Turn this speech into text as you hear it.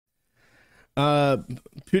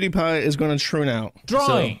PewDiePie is going to troon out.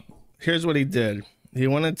 Drawing. So, here's what he did. He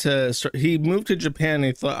wanted to start, he moved to Japan and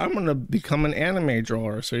he thought, I'm going to become an anime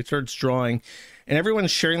drawer. So he starts drawing and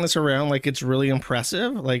everyone's sharing this around like it's really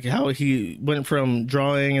impressive. Like how he went from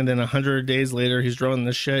drawing and then 100 days later he's drawing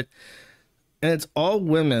this shit. And it's all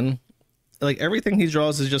women. Like everything he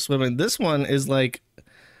draws is just women. This one is like,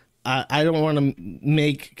 I don't want to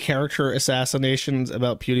make character assassinations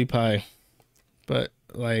about PewDiePie, but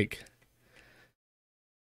like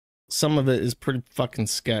some of it is pretty fucking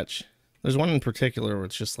sketch. There's one in particular where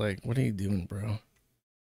it's just like, what are you doing, bro?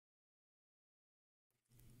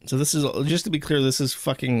 So this is, just to be clear, this is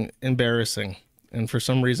fucking embarrassing. And for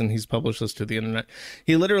some reason, he's published this to the internet.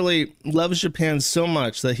 He literally loves Japan so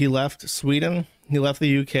much that he left Sweden, he left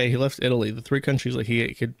the UK, he left Italy, the 3 countries that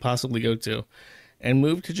he could possibly go to, and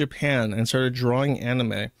moved to Japan and started drawing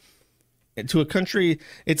anime to a country.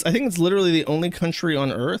 I think it's literally the only country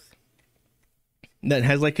on Earth that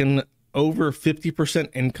has like an over 50%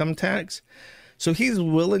 income tax. So he's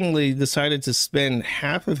willingly decided to spend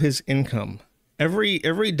half of his income. Every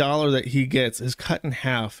dollar that he gets is cut in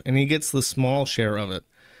half, and he gets the small share of it.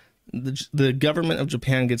 The government of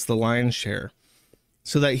Japan gets the lion's share,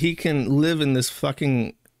 so that he can live in this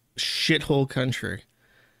fucking shithole country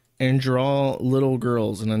and draw little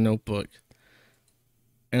girls in a notebook.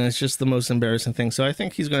 And it's just the most embarrassing thing. So I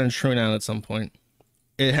think he's going to troon out at some point.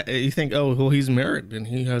 You think, oh, well, he's married and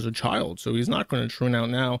he has a child, so he's not going to troon out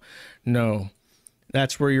now. No,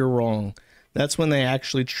 that's where you're wrong. That's when they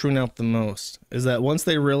actually troon out the most, is that once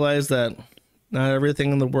they realize that not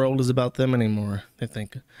everything in the world is about them anymore, they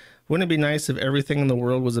think, wouldn't it be nice if everything in the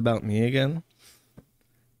world was about me again?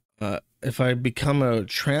 If I become a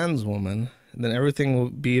trans woman, then everything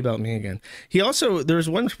will be about me again. He also, there's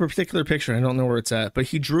one particular picture, I don't know where it's at, but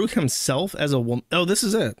he drew himself as a woman. Oh, this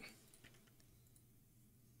is it.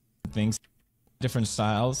 Things, different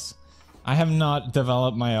styles. I have not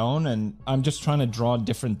developed my own, and I'm just trying to draw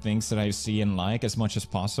different things that I see and like as much as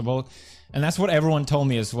possible. And that's what everyone told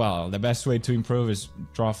me as well. The best way to improve is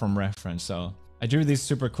draw from reference. So I drew these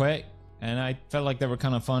super quick, and I felt like they were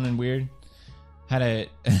kind of fun and weird. Had a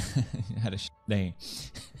day.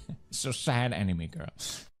 So sad, anime girl.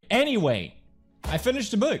 Anyway, I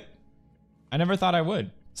finished the book. I never thought I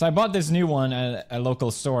would. So I bought this new one at a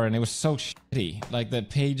local store, and it was so shitty. Like, the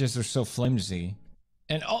pages are so flimsy.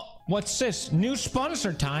 And oh, what's this? New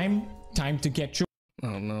sponsor time. Time to get your...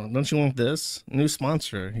 Oh no, don't you want this? New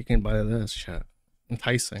sponsor. You can buy this shit.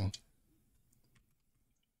 Enticing.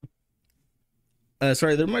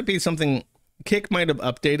 Sorry, there might be something... Kick might have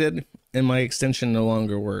updated, and my extension no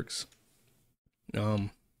longer works.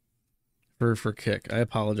 For Kick, I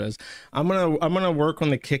apologize. I'm gonna work on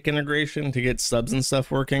the Kick integration to get subs and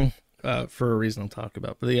stuff working, for a reason I'll talk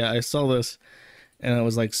about. But yeah, I saw this and it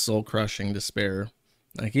was like soul crushing despair.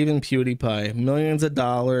 Like even PewDiePie, millions of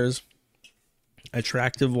dollars,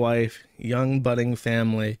 attractive wife, young budding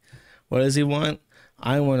family. What does he want?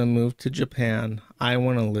 I want to move to Japan. I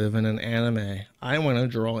want to live in an anime. I want to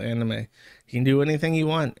draw anime. You can do anything you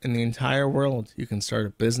want in the entire world. You can start a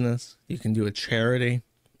business. You can do a charity.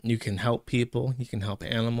 You can help people. You can help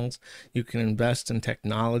animals. You can invest in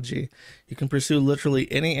technology. You can pursue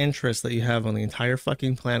literally any interest that you have on the entire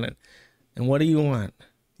fucking planet. And what do you want?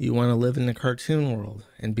 You want to live in the cartoon world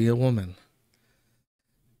and be a woman.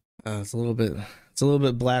 It's a little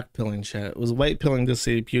bit black pilling, chat. It was white pilling to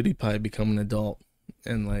see PewDiePie become an adult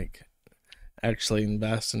and like actually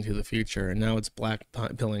invest into the future. And now it's black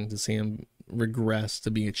pilling to see him regress to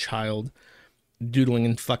be a child, doodling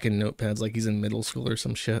in fucking notepads like he's in middle school or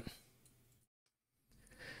some shit.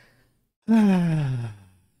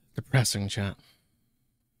 Depressing, chat.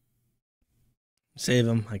 Save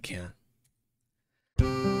him. I can't.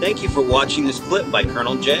 Thank you for watching this clip by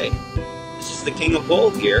Colonel J. This is the King of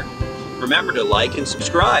Bold here. Remember to like and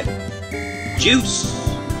subscribe. Juice!